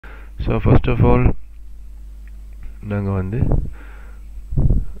So first of all நாங்கள் வந்து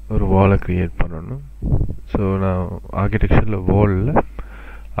ஒரு வாலை க்ரியேட் பண்ணணும். ஸோ நான் ஆர்கிடெக்சர்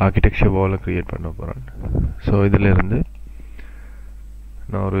வாலை க்ரியேட் பண்ண போகிறேன். ஸோ இதிலேருந்து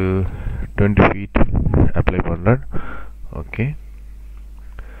நான் ஒரு 20 feet அப்ளை பண்ணுறேன். ஓகே,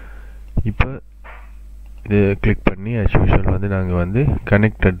 இப்போ இது கிளிக் பண்ணி as usual வந்து நாங்கள் வந்து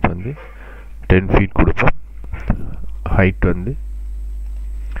கனெக்டட் வந்து 10 feet கொடுப்போம், ஹைட் வந்து.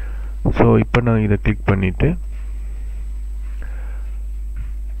 ஸோ இப்போ நான் இதை கிளிக் பண்ணிவிட்டு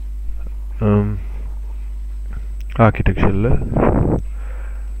ஆர்கிடெக்சரில்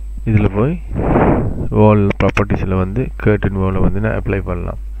இதில் போய் வால் ப்ராப்பர்ட்டிஸில் வந்து கர்டன் வாலை வந்து நான் அப்ளை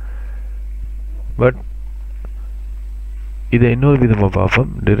பண்ணலாம். பட் இதை இன்னொரு விதமாக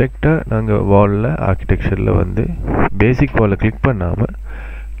பார்ப்போம். டிரெக்டாக நாங்கள் வாலில் ஆர்கிடெக்சரில் வந்து பேசிக் வாலை கிளிக் பண்ணாமல்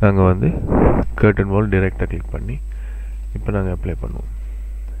நாங்கள் வந்து கர்டன் வால் டிரெக்டாக கிளிக் பண்ணி இப்போ நாங்கள் அப்ளை பண்ணுவோம்.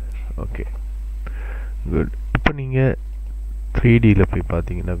 Okay, good. இப்போ நீங்கள் 3Dயில் போய்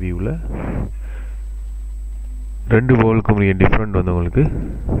பார்த்தீங்கன்னா வியூவில் ரெண்டு வாலுக்கும் உரிய டிஃப்ரெண்ட் வந்து உங்களுக்கு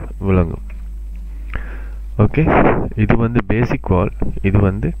விளங்கும். ஓகே, இது வந்து பேசிக் வால், இது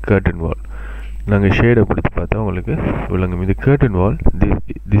வந்து கர்டன் வால். நாங்கள் ஷேடை கொடுத்து பார்த்தா உங்களுக்கு விளங்கும். இது curtain wall,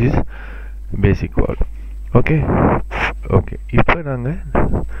 this is basic wall. Okay okay இப்போ நாங்கள்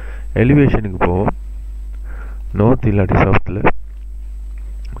எலிவேஷனுக்கு போவோம், நார்த் இல்லாட்டி சவுத்தில்.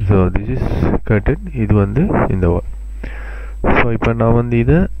 ஸோ திஸ் இஸ் கர்டன், இது வந்து இந்த வால். ஸோ இப்போ நான் வந்து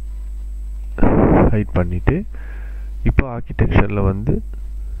இதை ஹைட் பண்ணிவிட்டு இப்போ ஆர்கிடெக்சரில் வந்து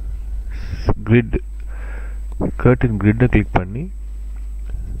கர்டன் கிரிட்டை கிளிக் பண்ணி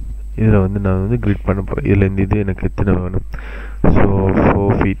இதில் வந்து நான் வந்து கிரிட் பண்ண போகிறேன். இதில் இந்த இது எனக்கு எத்தனை வேணும்? So 4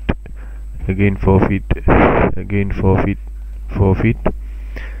 feet, again 4 feet, again 4 feet, 4 feet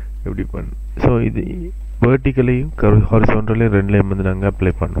எப்படி பண்ணு. ஸோ இது வெர்டிக்கலையும் ஹாரிசான்டலையும் ரெண்டுலேயும் வந்து நாங்கள்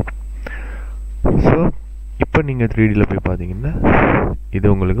அப்ளை பண்ணோம். ஸோ இப்போ நீங்கள் 3Dயில் போய் பார்த்தீங்கன்னா இது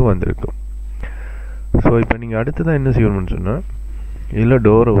உங்களுக்கு வந்திருக்கும். ஸோ இப்போ நீங்கள் அடுத்ததான் என்ன செய்யணும்னு சொன்னால் இதில்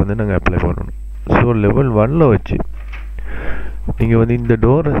டோரை வந்து நாங்கள் அப்ளை பண்ணணும். ஸோ லெவல் 1ல் வச்சு நீங்கள் வந்து இந்த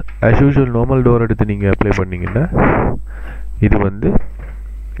door as usual normal door எடுத்து நீங்கள் அப்ளை பண்ணிங்கன்னா இது வந்து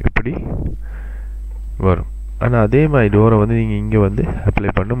இப்படி வரும். ஆனால் அதே மாதிரி டோரை வந்து நீங்கள் இங்கே வந்து அப்ளை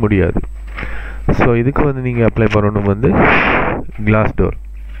பண்ண முடியாது. ஸோ இதுக்கு வந்து நீங்கள் அப்ளை பண்ணணும் வந்து கிளாஸ்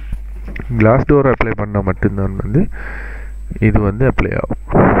டோர் அப்ளை பண்ணால் மட்டும்தான் வந்து இது வந்து அப்ளை ஆகும்.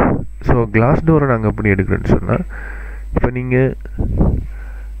 ஸோ கிளாஸ் டோரை நாங்கள் எப்படி எடுக்கிறோன்னு சொன்னால் இப்போ நீங்கள்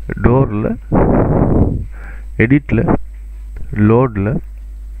டோரில் எடிட்டில் லோடில்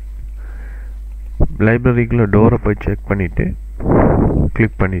லைப்ரரிக்குள்ள டோரை போய் செக் பண்ணிவிட்டு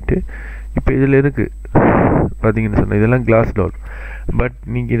கிளிக் பண்ணிவிட்டு இப்போ இதில் இருக்குது பார்த்தீங்கன்னு சொன்னால் இதெல்லாம் கிளாஸ் டோர். பட்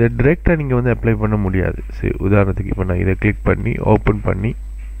நீங்கள் இதை டிரெக்டாக நீங்கள் வந்து அப்ளை பண்ண முடியாது. சரி, உதாரணத்துக்கு இப்போ நான் இதை கிளிக் பண்ணி ஓப்பன் பண்ணி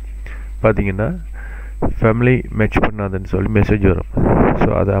பார்த்தீங்கன்னா ஃபேமிலி மேட்ச் பண்ணாதுன்னு சொல்லி மெசேஜ் வரும். ஸோ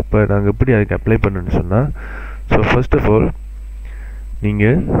அதை அப்போ நாங்கள் எப்படி அதுக்கு அப்ளை பண்ணணுன்னு சொன்னால், ஸோ ஃபர்ஸ்ட் ஆஃப் ஆல்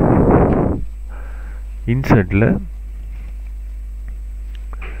நீங்கள் இன்சர்ட்டில்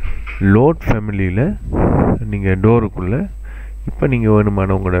லோட் ஃபேமிலியில் நீங்கள் டோருக்குள்ளே இப்போ நீங்கள்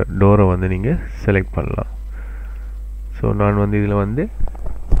வேணுமான உங்களோட டோரை வந்து நீங்கள் செலக்ட் பண்ணலாம். ஸோ நான் வந்து இதில் வந்து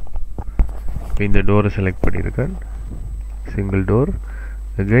இந்த டோரை செலக்ட் பண்ணியிருக்கேன், single door,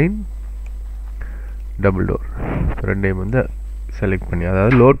 again double door, ரெண்டையும் வந்து செலக்ட் பண்ணி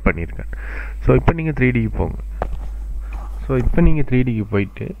அதாவது லோட் பண்ணியிருக்கேன். ஸோ இப்போ நீங்கள் 3Dக்கு போங்க. ஸோ இப்போ நீங்கள் 3Dக்கு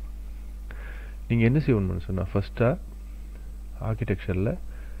போயிட்டு நீங்கள் என்ன செய்யணும்னு சொன்னால் ஃபஸ்ட்டாக ஆர்கிடெக்சரில்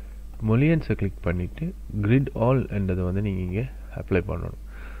மொலியன்ஸை கிளிக் பண்ணிவிட்டு கிரிட் ஆல் என்றதை வந்து நீங்கள் இங்கே அப்ளை பண்ணணும்.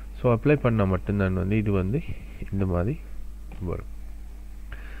 ஸோ அப்ளை பண்ணால் மட்டும்தான் வந்து இது வந்து இந்த மாதிரி வரும்.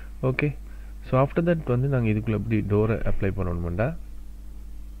 ஓகே, ஸோ ஆஃப்டர் தட் வந்து நாங்கள் இதுக்குள்ளே எப்படி டோரை அப்ளை பண்ணணுமெண்டா,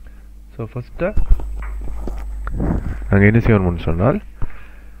 ஸோ ஃபஸ்ட்டாக நாங்கள் என்ன செய்யணும்னு சொன்னால்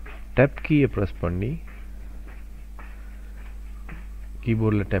டேப் கீயை ப்ரெஸ் பண்ணி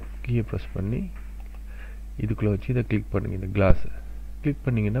கீபோர்டில் டேப் கீயை ப்ரெஸ் பண்ணி இதுக்குள்ளே வச்சு இதை கிளிக் பண்ணுங்கள். இந்த கிளாஸை கிளிக்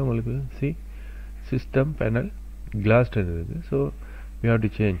பண்ணிங்கன்னா உங்களுக்கு சிஸ்டம் பேனல் கிளாஸ் இருக்குது. So we have to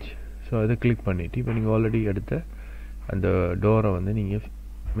change. So அதை கிளிக் பண்ணிவிட்டு இப்போ நீங்கள் ஆல்ரெடி எடுத்த அந்த டோரை வந்து நீங்கள்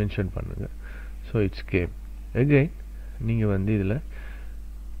மென்ஷன் பண்ணுங்கள். ஸோ இட்ஸ் கேம் அகைன் நீங்கள் வந்து இதில்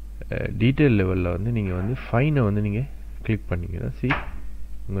டீட்டெயில் லெவலில் வந்து நீங்கள் வந்து ஃபைனை வந்து நீங்கள் கிளிக் பண்ணிங்கன்னா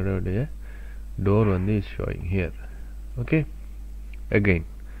உங்களுடைய டோர் வந்து is showing here. Okay, again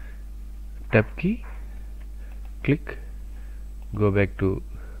tape key, click, go back to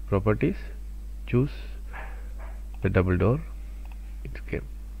properties, choose the double door, it's came.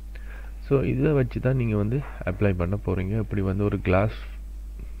 So இதை வச்சு தான் நீங்கள் வந்து அப்ளை பண்ண போகிறீங்க. இப்படி வந்து ஒரு கிளாஸ்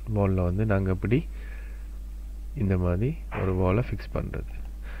வாலில் வந்து நாங்கள் இப்படி இந்த மாதிரி ஒரு வாலை ஃபிக்ஸ் பண்ணுறது.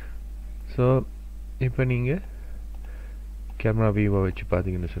 ஸோ இப்போ நீங்கள் கேமரா வியூவை வச்சு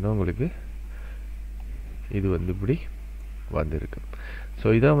பார்த்தீங்கன்னு சொன்னால் உங்களுக்கு இது வந்து இப்படி வந்திருக்கு. ஸோ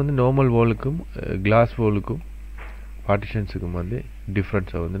இதான் வந்து நார்மல் வாலுக்கும் கிளாஸ் வாலுக்கும் பார்ட்டிஷன்ஸுக்கும் வந்து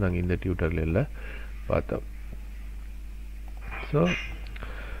டிஃப்ரென்ஸை வந்து நாங்கள் இந்த டியூட்டோரியலில் பார்த்தோம். ஸோ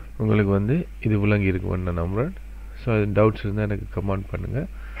உங்களுக்கு வந்து இது விளங்கி இருக்குன்னு நான் நம்புகிறேன். ஸோ அது டவுட்ஸ் இருந்தால் எனக்கு கமெண்ட் பண்ணுங்கள்.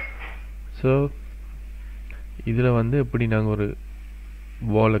 ஸோ இதில் வந்து எப்படி நாங்கள் ஒரு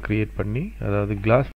வாலை க்ரியேட் பண்ணி, அதாவது கிளாஸ்